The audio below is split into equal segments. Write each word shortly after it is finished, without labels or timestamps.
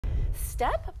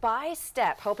step by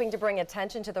step, hoping to bring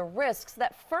attention to the risks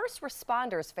that first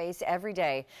responders face every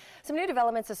day. Some new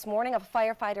developments this morning of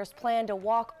firefighters' plan to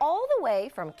walk all the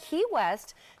way from Key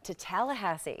West to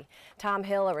Tallahassee. Tom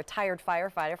Hill, a retired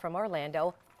firefighter from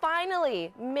Orlando,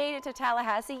 finally made it to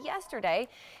Tallahassee yesterday.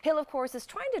 Hill, of course, is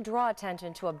trying to draw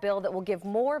attention to a bill that will give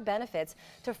more benefits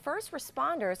to first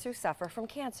responders who suffer from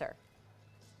cancer.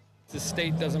 The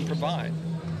state doesn't provide,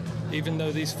 even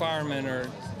though these firemen are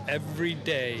every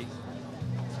day,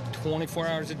 24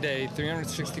 hours a day,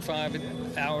 365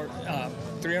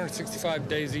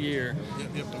 days a year.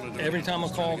 Every time a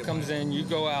call comes in, you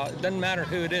go out. It doesn't matter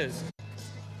who it is.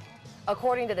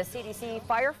 According to the CDC,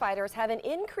 firefighters have an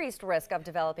increased risk of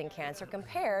developing cancer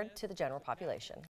compared to the general population.